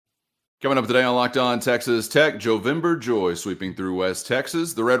Coming up today on Locked On Texas Tech, Jovember Joy sweeping through West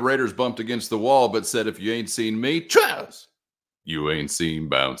Texas. The Red Raiders bumped against the wall, but said, if you ain't seen me, Chaz, you ain't seen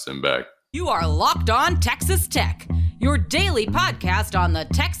bouncing back. You are Locked On Texas Tech, your daily podcast on the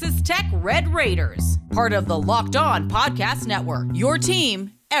Texas Tech Red Raiders. Part of the Locked On Podcast Network, your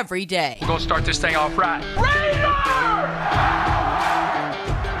team every day. We're going to start this thing off right. Raider!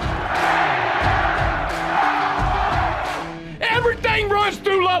 Everything runs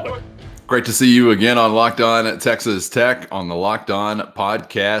through Lubbock. Great to see you again on Locked On Texas Tech on the Locked On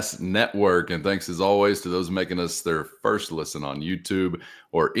Podcast Network. And thanks as always to those making us their first listen on YouTube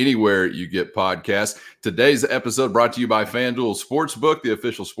or anywhere you get podcasts. Today's episode brought to you by FanDuel Sportsbook, the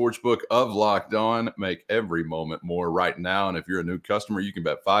official sportsbook of Locked On. Make every moment more right now. And if you're a new customer, you can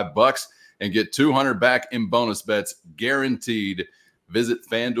bet $5 and get $200 back in bonus bets guaranteed. Visit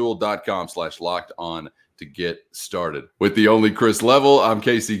FanDuel.com/LockedOn to get started. With the only Chris Level, I'm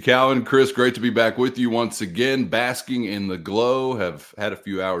Casey Cowan. Chris, great to be back with you once again, basking in the glow. Have had a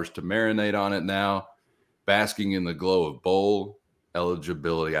few hours to marinate on it now. Basking in the glow of bowl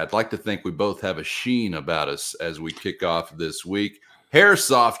eligibility. I'd like to think we both have a sheen about us as we kick off this week. Hair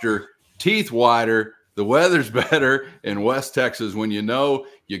softer, teeth whiter, the weather's better in West Texas when you know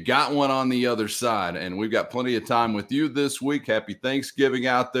you got one on the other side. And we've got plenty of time with you this week. Happy Thanksgiving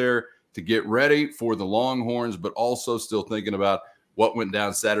out there to get ready for the Longhorns, but also still thinking about what went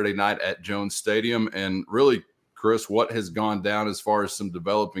down Saturday night at Jones Stadium. And really, Chris, what has gone down as far as some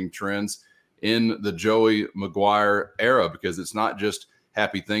developing trends in the Joey McGuire era, because it's not just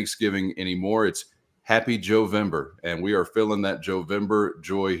Happy Thanksgiving anymore. It's Happy Jovember. And we are feeling that Jovember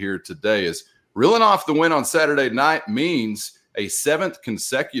joy here today. As reeling off the win on Saturday night means a seventh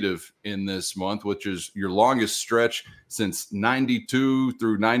consecutive in this month, which is your longest stretch since 92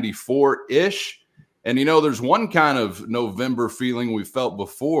 through 94-ish. And, you know, there's one kind of November feeling we felt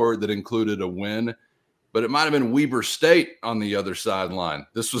before that included a win, but it might have been Weber State on the other sideline.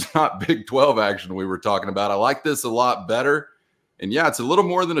 This was not Big 12 action we were talking about. I like this a lot better. And, yeah, it's a little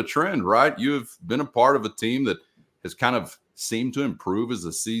more than a trend, right? You have been a part of a team that has kind of seemed to improve as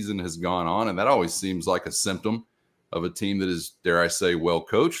the season has gone on, and that always seems like a symptom of a team that is, dare I say,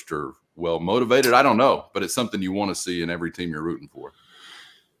 well-coached or well-motivated. I don't know, but it's something you want to see in every team you're rooting for.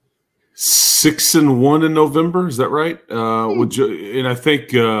 6-1 in November, is that right? And I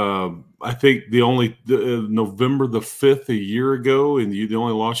think November the 5th a year ago, and the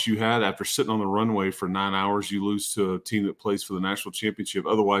only loss you had after sitting on the runway for 9 hours, you lose to a team that plays for the national championship.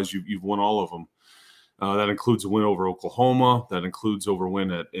 Otherwise, you've won all of them. That includes a win over Oklahoma. That includes over a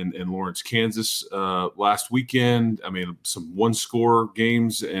win in Lawrence, Kansas last weekend. I mean, some one-score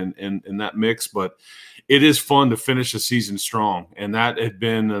games in that mix. But it is fun to finish a season strong. And that had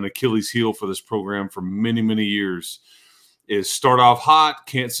been an Achilles heel for this program for many, many years, is start off hot,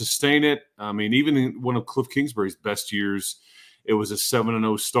 can't sustain it. I mean, even in one of Cliff Kingsbury's best years, it was a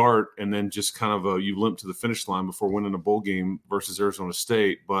 7-0 start, and then just kind of you limp to the finish line before winning a bowl game versus Arizona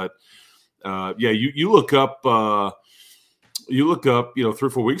State. But you look up, 3 or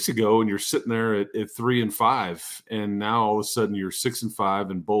 4 weeks ago, and you're sitting there at 3-5, and now all of a sudden you're 6-5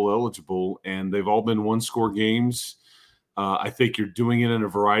 and bowl eligible, and they've all been one-score games. I think you're doing it in a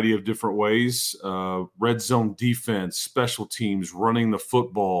variety of different ways: red zone defense, special teams, running the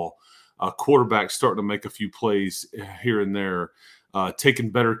football, quarterback starting to make a few plays here and there,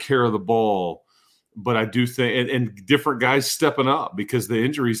 taking better care of the ball. But I do think, and different guys stepping up, because the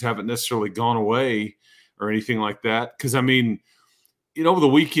injuries haven't necessarily gone away or anything like that. Because, I mean, over the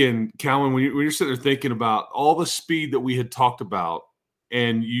weekend, Calvin, when you're sitting there thinking about all the speed that we had talked about,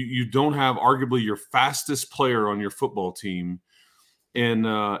 and you don't have arguably your fastest player on your football team in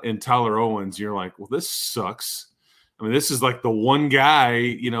Tyler Owens, you're like, well, this sucks. I mean, this is like the one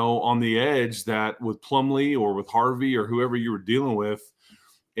guy, on the edge that with Plumlee or with Harvey or whoever you were dealing with,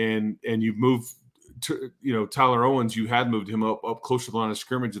 and you move – Tyler Owens, you had moved him up close to the line of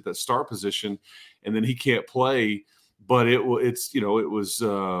scrimmage at that start position, and then he can't play. But it was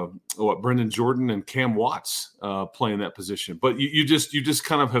Brendan Jordan and Cam Watts playing that position. But you just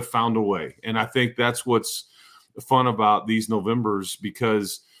kind of have found a way, and I think that's what's fun about these Novembers,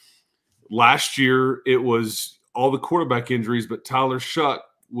 because last year it was all the quarterback injuries, but Tyler Shuck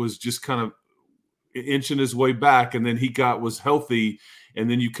was just kind of inching his way back, and then was healthy. And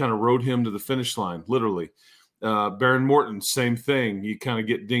then you kind of rode him to the finish line, literally. Baron Morton, same thing. You kind of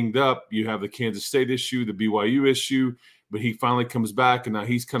get dinged up. You have the Kansas State issue, the BYU issue, but he finally comes back, and now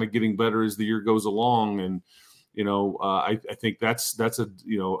he's kind of getting better as the year goes along. And I think that's a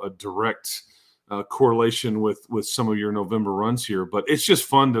direct correlation with some of your November runs here. But it's just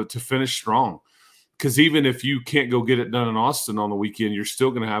fun to finish strong, Because even if you can't go get it done in Austin on the weekend, you're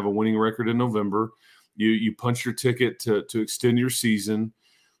still going to have a winning record in November. You punch your ticket to extend your season.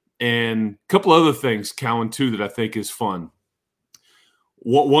 And a couple other things, Cowan, too, that I think is fun.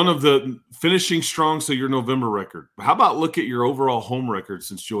 One of the finishing strong, so your November record. How about look at your overall home record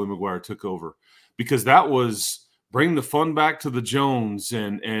since Joey McGuire took over? Because that was bring the fun back to the Jones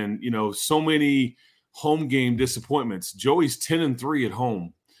and so many home game disappointments. Joey's 10-3 at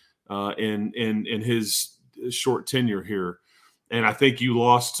home in his short tenure here. And I think you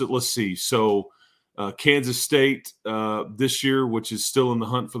lost to, let's see, so Kansas State this year, which is still in the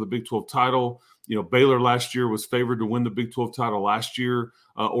hunt for the Big 12 title. Baylor last year was favored to win the Big 12 title last year.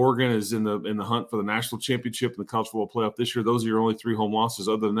 Oregon is in the hunt for the national championship in the college football playoff this year. Those are your only 3 home losses.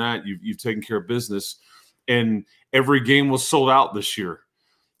 Other than that, you've taken care of business. And every game was sold out this year.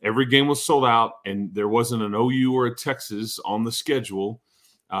 Every game was sold out, and there wasn't an OU or a Texas on the schedule.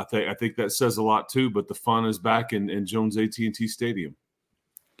 I think that says a lot too. But the fun is back in Jones AT&T Stadium.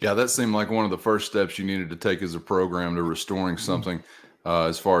 Yeah, that seemed like one of the first steps you needed to take as a program to restoring something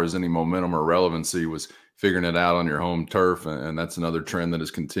as far as any momentum or relevancy was figuring it out on your home turf. And that's another trend that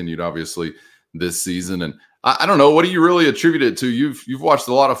has continued, obviously, this season. And I don't know, what do you really attribute it to? You've watched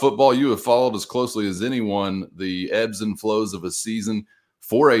a lot of football. You have followed as closely as anyone the ebbs and flows of a season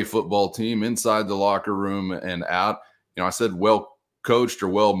for a football team inside the locker room and out. I said well coached or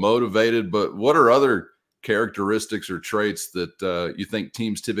well motivated, but what are other characteristics or traits that you think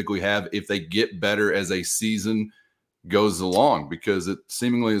teams typically have if they get better as a season goes along? Because it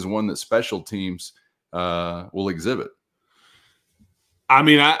seemingly is one that special teams will exhibit. I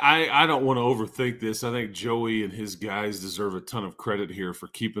mean, I don't want to overthink this. I think Joey and his guys deserve a ton of credit here for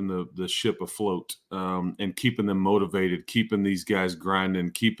keeping the ship afloat and keeping them motivated, keeping these guys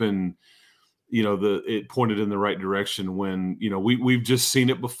grinding, keeping it pointed in the right direction when we've just seen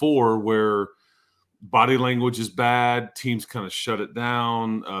it before where body language is bad, teams kind of shut it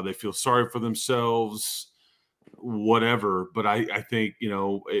down, they feel sorry for themselves, whatever. But I think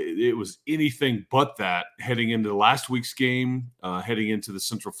it was anything but that heading into last week's game, heading into the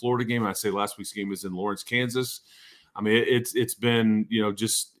Central Florida game. I say last week's game is in Lawrence, Kansas. I mean, it's been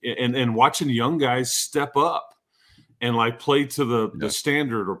just and watching young guys step up and like play to the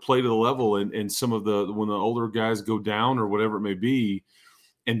standard or play to the level, and some of when the older guys go down or whatever it may be,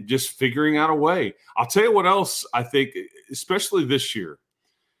 and just figuring out a way. I'll tell you what else I think, especially this year.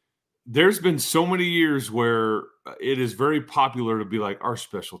 There's been so many years where it is very popular to be like, our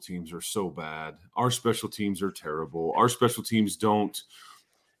special teams are so bad. Our special teams are terrible. Our special teams don't.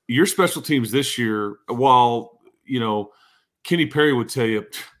 Your special teams this year, while, Kenny Perry would tell you,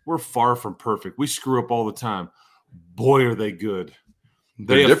 we're far from perfect. We screw up all the time. Boy, are they good.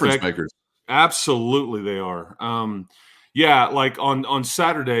 They're difference makers. Absolutely they are. Like on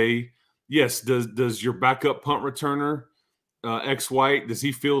Saturday, yes, does your backup punt returner – X White, does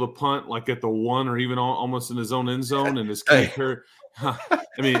he field a punt like at the 1 or even almost in his own end zone? And does Kenny Perry,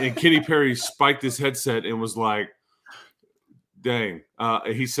 and Kenny Perry spiked his headset and was like, dang.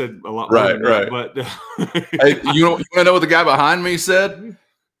 He said a lot. Right. But hey, you want to know what the guy behind me said?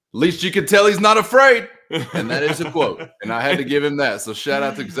 At least you can tell he's not afraid. And that is a quote. And I had to give him that. So shout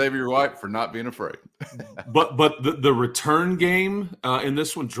out to Xavier White for not being afraid. But the return game in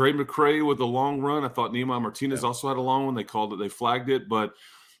this one, Dre McCray with a long run. I thought Nehemiah Martinez also had a long one. They called it, they flagged it. But,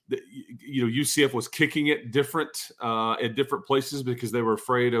 UCF was kicking it different at different places because they were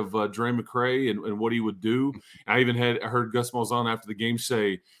afraid of Dre McCray and what he would do. I even heard Gus Malzahn after the game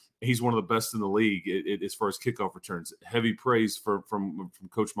say he's one of the best in the league as far as kickoff returns. Heavy praise from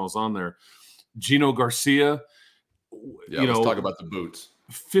Coach Malzahn there. Gino Garcia, let's talk about the boots.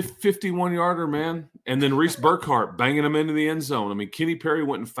 51-yarder, man. And then Reese Burkhart banging him into the end zone. I mean, Kenny Perry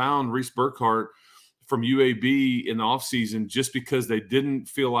went and found Reese Burkhart from UAB in the offseason just because they didn't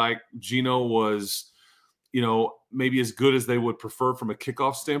feel like Gino was, maybe as good as they would prefer from a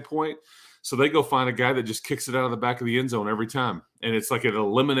kickoff standpoint. So they go find a guy that just kicks it out of the back of the end zone every time. And it's like it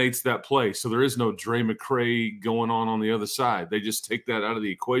eliminates that play. So there is no Dre McCray going on the other side. They just take that out of the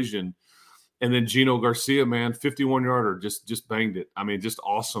equation. And then Gino Garcia, man, 51-yarder, just banged it. I mean, just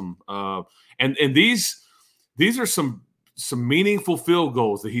awesome. And these are some meaningful field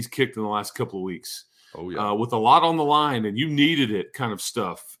goals that he's kicked in the last couple of weeks. Oh yeah, with a lot on the line, and you needed it, kind of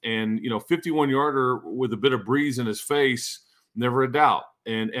stuff. And 51-yarder with a bit of breeze in his face, never a doubt.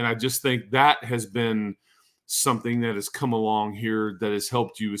 And I just think that has been something that has come along here that has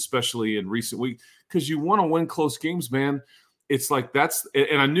helped you, especially in recent weeks, because you want to win close games, man. It's like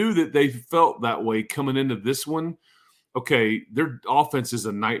and I knew that they felt that way coming into this one. Okay, their offense is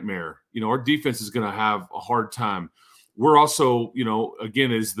a nightmare. Our defense is going to have a hard time. we're also,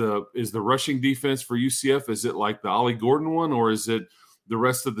 again, is the rushing defense for UCF, is it like the Ollie Gordon one, or is it the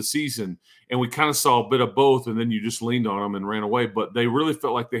rest of the season? And we kind of saw a bit of both, and then you just leaned on them and ran away. But they really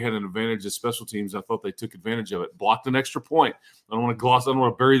felt like they had an advantage of special teams. I thought they took advantage of it. Blocked an extra point. I don't want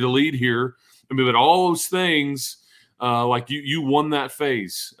to bury the lead here. I mean, but all those things, like you won that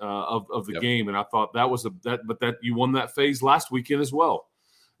phase of the game, and I thought that you won that phase last weekend as well.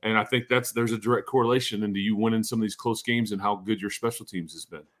 And I think there's a direct correlation into you winning some of these close games and how good your special teams has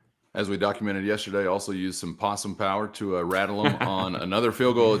been. As we documented yesterday, also used some possum power to rattle them on another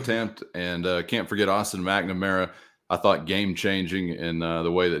field goal attempt. And can't forget Austin McNamara. I thought game-changing in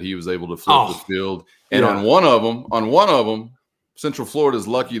the way that he was able to flip the field. And on one of them, Central Florida's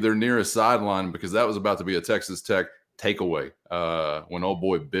lucky they're near a sideline, because that was about to be a Texas Tech takeaway. When old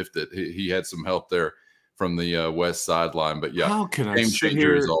boy biffed it, he had some help there from the west sideline. But yeah, how can I sit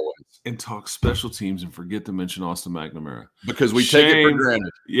here as always and talk special teams and forget to mention Austin McNamara? Because we take it for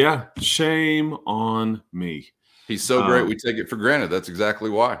granted. Yeah, shame on me. He's so great, we take it for granted. That's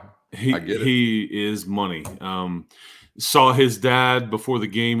exactly why. I get it. He is money. Saw his dad before the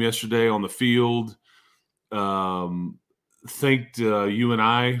game yesterday on the field. Thanked you and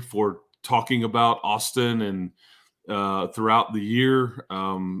I for talking about Austin and throughout the year.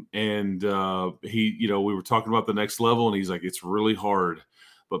 He, we were talking about the next level, and he's like, it's really hard.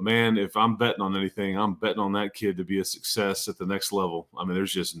 But man, if I'm betting on anything, I'm betting on that kid to be a success at the next level. I mean,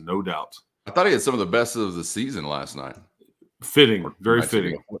 there's just no doubt. I thought he had some of the best of the season last night. Fitting, very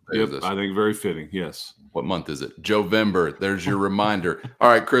fitting. Yep, I think very fitting, yes. What month is it? Jovember. There's your reminder. All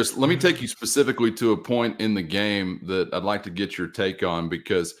right, Chris, let me take you specifically to a point in the game that I'd like to get your take on,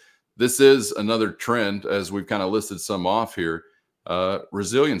 because this is another trend, as we've kind of listed some off here,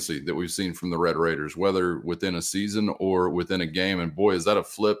 resiliency that we've seen from the Red Raiders, whether within a season or within a game. And boy, is that a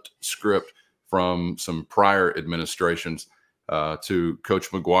flipped script from some prior administrations to Coach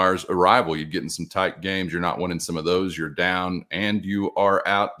McGuire's arrival. You're getting some tight games. You're not winning some of those. You're down and you are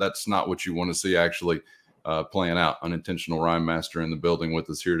out. That's not what you want to see actually playing out. Unintentional rhyme master in the building with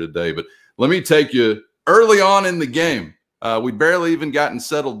us here today. But let me take you early on in the game. We barely even gotten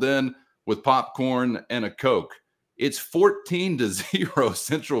settled in with popcorn and a Coke. It's 14-0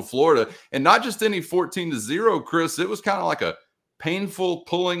 Central Florida, and not just any 14-0, Chris. It was kind of like a painful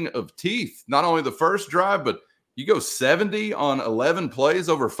pulling of teeth. Not only the first drive, but you go 70 on 11 plays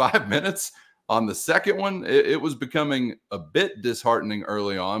over 5 minutes. On the second one, it was becoming a bit disheartening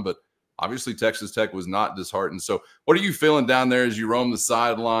early on, but obviously Texas Tech was not disheartened. So what are you feeling down there as you roam the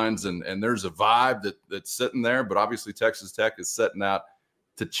sidelines? And there's a vibe that's sitting there, but obviously Texas Tech is setting out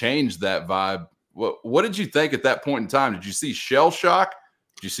to change that vibe. What did you think at that point in time? Did you see shell shock?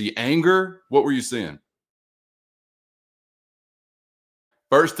 Did you see anger? What were you seeing?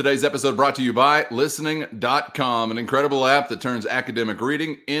 First, today's episode brought to you by Listening.com, an incredible app that turns academic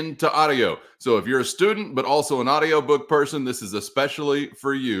reading into audio. So if you're a student, but also an audiobook person, this is especially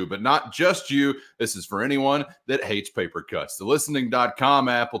for you. But not just you. This is for anyone that hates paper cuts. The Listening.com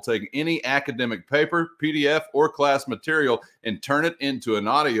app will take any academic paper, PDF, or class material and turn it into an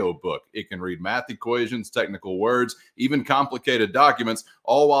audio book. It can read math equations, technical words, even complicated documents,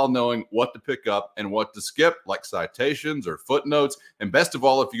 all while knowing what to pick up and what to skip, like citations or footnotes. And best of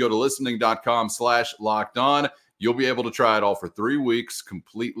all, if you go to listening.com/lockedon, you'll be able to try it all for 3 weeks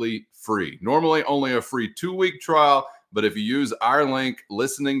completely free. Normally only a free 2-week trial, but if you use our link,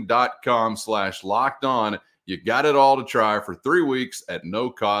 listening.com/lockedon, you got it all to try for 3 weeks at no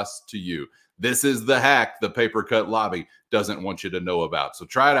cost to you. This is the hack the Paper Cut Lobby doesn't want you to know about. So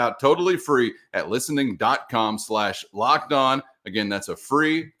try it out totally free at listening.com/lockedon. Again, that's a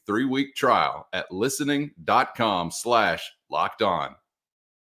free 3-week trial at listening.com/lockedon.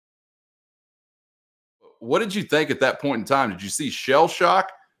 What did you think at that point in time? Did you see shell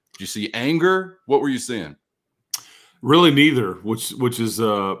shock? Did you see anger? What were you seeing? Really neither, which is,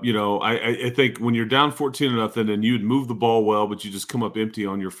 I think when you're down 14-0 and you'd move the ball well, but you just come up empty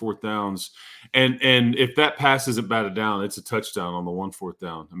on your fourth downs. And if that pass isn't batted down, it's a touchdown on the 1 4th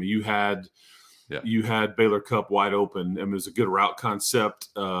down. I mean, you had Baylor Cupp wide open. I mean, it was a good route concept.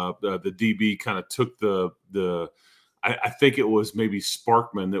 The DB kind of took I think it was maybe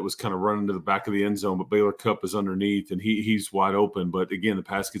Sparkman that was kind of running to the back of the end zone, but Baylor Cupp is underneath and he's wide open. But again, the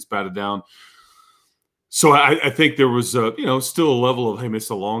pass gets batted down. So I think there was, still a level of, hey, it's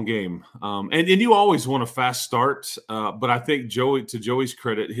a long game. And you always want a fast start. But I think to Joey's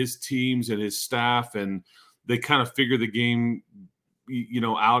credit, his teams and his staff, and they kind of figure the game,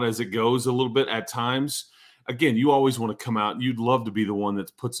 out as it goes a little bit at times. Again, you always want to come out. You'd love to be the one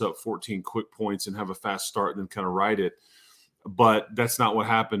that puts up 14 quick points and have a fast start and then kind of ride it. But that's not what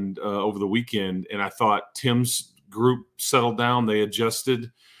happened over the weekend. And I thought Tim's group settled down. They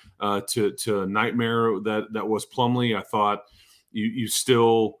adjusted to a nightmare that was Plumlee. I thought you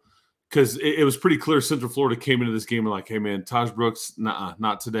still – because it was pretty clear Central Florida came into this game and like, hey, man, Taj Brooks, nah,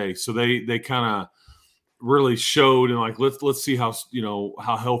 not today. So they kind of really showed and like, let's see how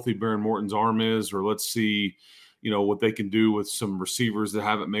healthy Baron Morton's arm is, or let's see, what they can do with some receivers that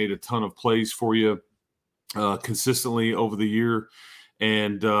haven't made a ton of plays for you consistently over the year.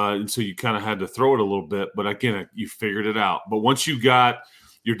 And so you kind of had to throw it a little bit. But again, you figured it out. But once you're down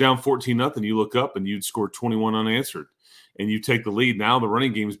 14-0, you look up and you'd scored 21 unanswered. And you take the lead. Now the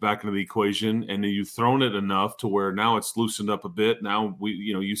running game's back into the equation, and then you've thrown it enough to where now it's loosened up a bit. Now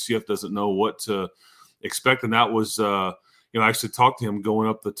UCF doesn't know what to expect, and that was I actually talked to him going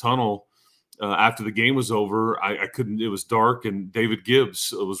up the tunnel after the game was over. I couldn't. It was dark, and David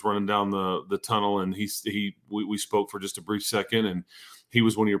Gibbs was running down the tunnel, and we spoke for just a brief second, and he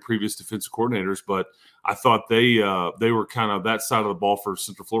was one of your previous defensive coordinators. But I thought they were kind of that side of the ball for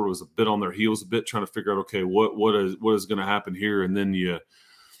Central Florida was a bit on their heels, a bit trying to figure out, okay, what is going to happen here? And then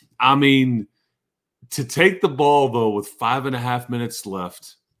to take the ball though with 5.5 minutes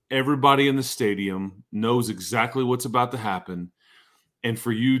left, everybody in the stadium knows exactly what's about to happen, and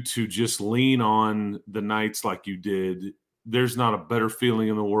for you to just lean on the Knights like you did, there's not a better feeling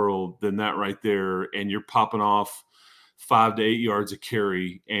in the world than that right there. And you're popping off 5 to 8 yards a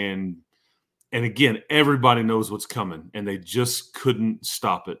carry, and again, everybody knows what's coming, and they just couldn't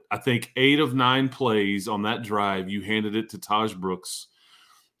stop it. I think 8 of 9 plays on that drive, you handed it to Taj Brooks,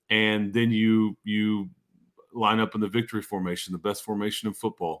 and then you line up in the victory formation, the best formation in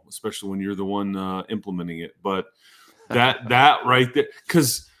football, especially when you're the one implementing it. But that right there,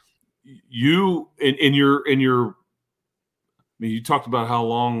 because you in your I mean, you talked about how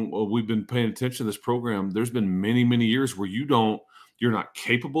long we've been paying attention to this program. There's been many, many years where you're not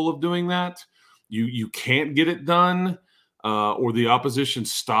capable of doing that. You can't get it done, or the opposition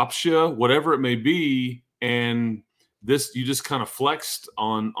stops you, whatever it may be. And you just kind of flexed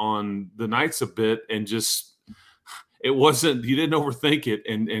on the Knights a bit, and you didn't overthink it.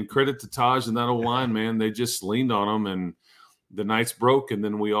 And credit to Taj and that old line, man. They just leaned on them, and the Knights broke, and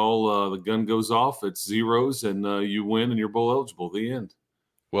then we all the gun goes off. It's zeros, and you win, and you're bowl eligible. The end.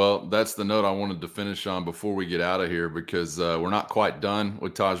 Well, that's the note I wanted to finish on before we get out of here, because we're not quite done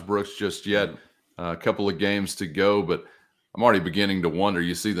with Taj Brooks just yet. A couple of games to go, but I'm already beginning to wonder.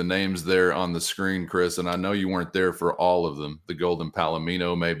 You see the names there on the screen, Chris, and I know you weren't there for all of them. The Golden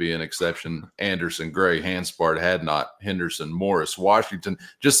Palomino may be an exception. Anderson, Gray, Hanspard, Hadnot, Henderson, Morris, Washington.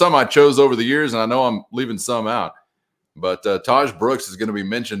 Just some I chose over the years, and I know I'm leaving some out. But Taj Brooks is going to be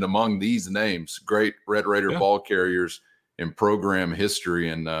mentioned among these names, great Red Raider ball carriers in program history.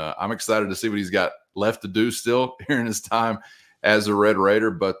 And I'm excited to see what he's got left to do still here in his time as a Red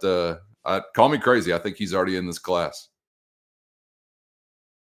Raider. But call me crazy. I think he's already in this class.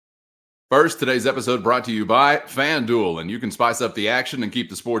 First, today's episode brought to you by FanDuel, and you can spice up the action and keep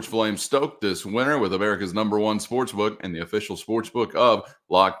the sports flames stoked this winter with America's #1 sportsbook and the official sportsbook of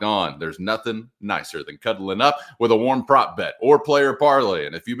Locked On. There's nothing nicer than cuddling up with a warm prop bet or player parlay.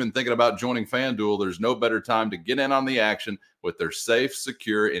 And if you've been thinking about joining FanDuel, there's no better time to get in on the action with their safe,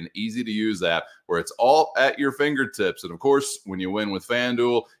 secure, and easy-to-use app where it's all at your fingertips. And, of course, when you win with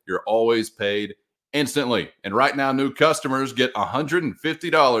FanDuel, you're always paid instantly. And right now, new customers get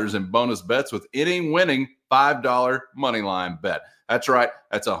 $150 in bonus bets with any winning $5 moneyline bet. That's right.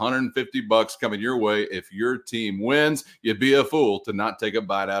 That's $150 coming your way if your team wins. You'd be a fool to not take a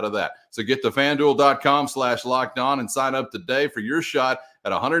bite out of that. So get to FanDuel.com/lockedon and sign up today for your shot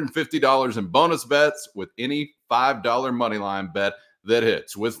at $150 in bonus bets with any $5 moneyline bet that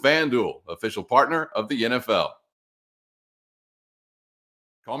hits. With FanDuel, official partner of the NFL.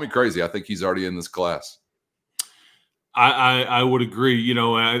 Call me crazy. I think he's already in this class. I would agree.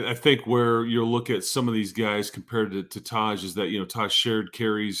 I think where you'll look at some of these guys compared to Taj is that, Taj shared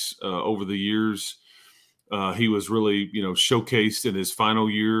carries over the years. He was really, showcased in his final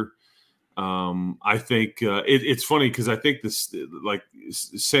year. I think it's funny because I think this, like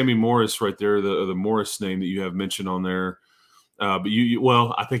Sammy Morris right there, the Morris name that you have mentioned on there. But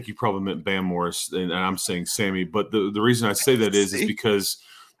I think you probably meant Bam Morris, and I'm saying Sammy. But the reason I say that is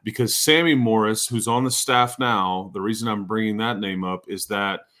because Sammy Morris, who's on the staff now, the reason I'm bringing that name up is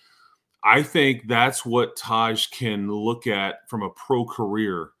that I think that's what Taj can look at from a pro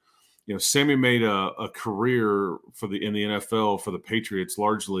career. Sammy made a career in the NFL for the Patriots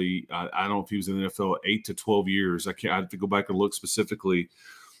largely. I don't know if he was in the NFL 8 to 12 years. I have to go back and look specifically.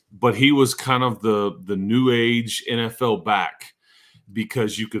 But he was kind of the new age NFL back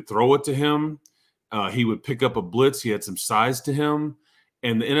because you could throw it to him. He would pick up a blitz. He had some size to him.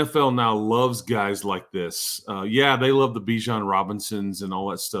 And the NFL now loves guys like this. Yeah, they love the Bijan Robinsons and all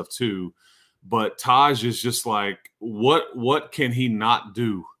that stuff too. But Taj is just like, what can he not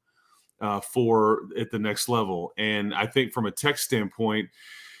do for at the next level? And I think from a tech standpoint,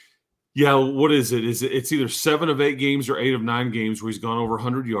 yeah, what is it? It's either 7 of 8 games or 8 of 9 games where he's gone over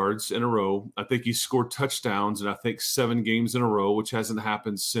 100 yards in a row. I think he's scored touchdowns, and I think 7 games in a row, which hasn't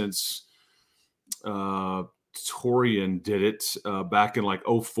happened since Torian did it back in like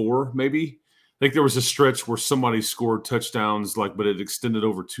 04, maybe. I think there was a stretch where somebody scored touchdowns, but it extended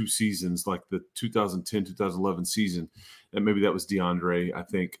over 2 seasons, like the 2010-2011 season, and maybe that was DeAndre, I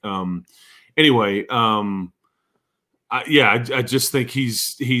think. Anyway, I just think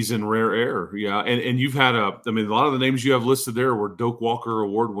he's in rare air. Yeah, and you've had a lot of the names you have listed there were Doak Walker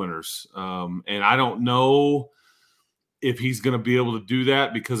Award winners, and I don't know if he's going to be able to do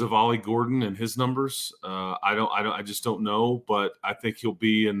that because of Ollie Gordon and his numbers. I just don't know, but I think he'll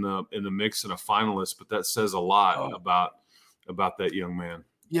be in the mix and a finalist. But that says a lot about that young man.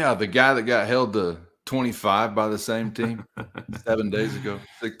 Yeah, the guy that got held to 25 by the same team 7 days ago.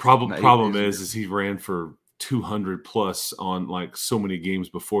 Problem is he ran for 200 plus on like so many games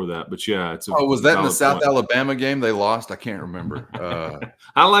before that. But yeah, was that in the South Alabama game they lost? I can't remember.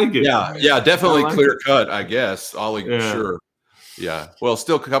 I like it. Yeah, definitely clear cut, I guess. Ollie, sure. Yeah. Well,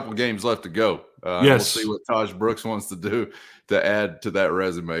 still a couple of games left to go. Yes. We'll see what Taj Brooks wants to do to add to that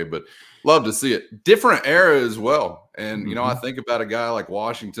resume, but love to see it. Different era as well. And, I think about a guy like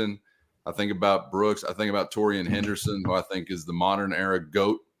Washington. I think about Brooks. I think about Torian Henderson, who I think is the modern era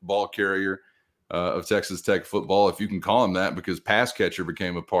GOAT ball carrier of Texas Tech football, if you can call him that, because pass catcher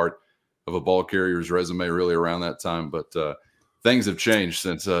became a part of a ball carrier's resume really around that time. But things have changed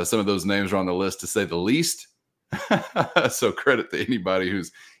since some of those names are on the list, to say the least. So credit to anybody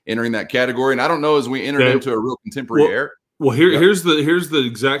who's entering that category. And I don't know, as we enter into a real contemporary era. Well, here's the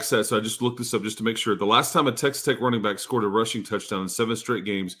exact stat. So I just looked this up just to make sure. The last time a Texas Tech running back scored a rushing touchdown in 7 straight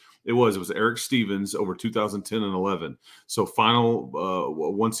games, it was Eric Stevens over 2010 and 11. So final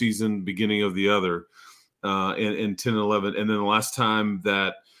one season, beginning of the other, in 10 and 11. And then the last time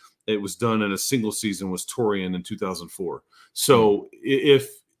that it was done in a single season was Torian in 2004. So if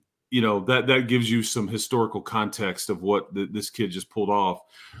that gives you some historical context of what this kid just pulled off.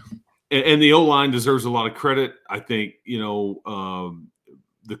 And the O-line deserves a lot of credit. I think, the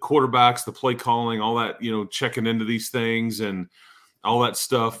quarterbacks, the play calling, all that, checking into these things and all that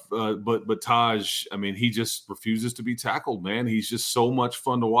stuff. But Taj, he just refuses to be tackled, man. He's just so much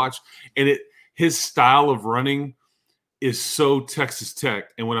fun to watch. And his style of running is so Texas Tech.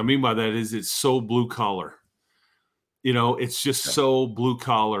 And what I mean by that is it's so blue collar. It's just so blue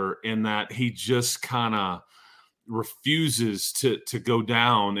collar in that he just kind of refuses to go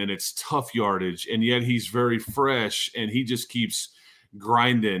down, and it's tough yardage, and yet he's very fresh and he just keeps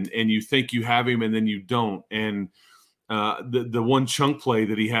grinding, and you think you have him and then you don't. And the one chunk play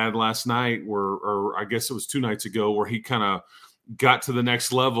that he had last night, or I guess it was 2 nights ago, where he kind of got to the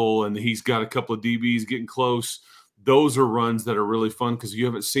next level and he's got a couple of DBs getting close. Those are runs that are really fun because you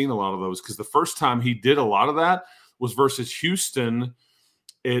haven't seen a lot of those, because the first time he did a lot of that was versus Houston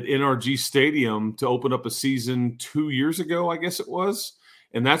at NRG Stadium to open up a season 2 years ago, I guess it was.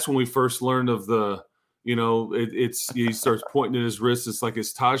 And that's when we first learned of the, he starts pointing at his wrist. It's like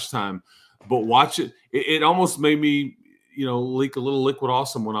it's Taj time. But watch it. It almost made me, leak a little liquid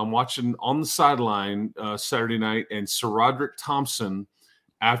awesome when I'm watching on the sideline Saturday night, and SaRodorick Thompson,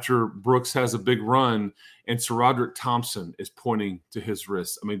 after Brooks has a big run, and SaRodorick Thompson is pointing to his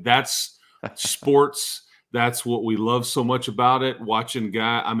wrist. That's sports. That's what we love so much about it. Watching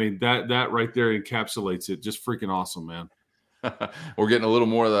that right there encapsulates it. Just freaking awesome, man. We're getting a little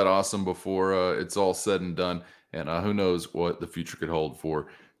more of that awesome before it's all said and done. And who knows what the future could hold for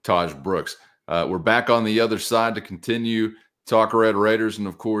Taj Brooks. We're back on the other side to continue talk Red Raiders, and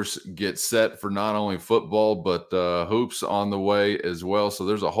of course get set for not only football but hoops on the way as well. So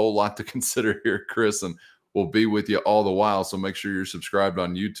there's a whole lot to consider here, Chris, and we'll be with you all the while. So make sure you're subscribed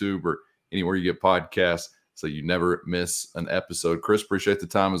on YouTube or anywhere you get podcasts, so you never miss an episode. Chris, appreciate the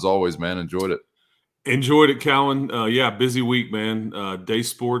time as always, man. Enjoyed it. Enjoyed it, Cowan. Busy week, man. Day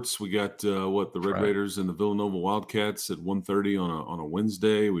sports. We got the Red Raiders and the Villanova Wildcats at 1:30 on a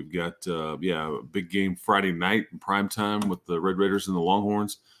Wednesday. We've got a big game Friday night in prime time with the Red Raiders and the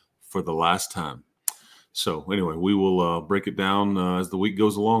Longhorns for the last time. So anyway, we will break it down as the week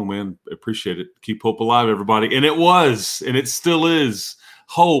goes along, man. Appreciate it. Keep hope alive, everybody. And it still is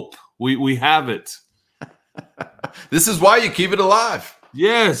hope. We have it. This is why you keep it alive.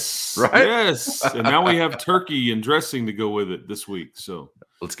 Yes. Right? Yes. And now we have turkey and dressing to go with it this week. So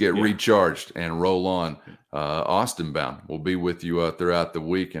let's get recharged and roll on. Austin bound. We'll be with you throughout the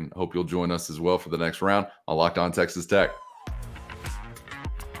week and hope you'll join us as well for the next round on Locked On Texas Tech.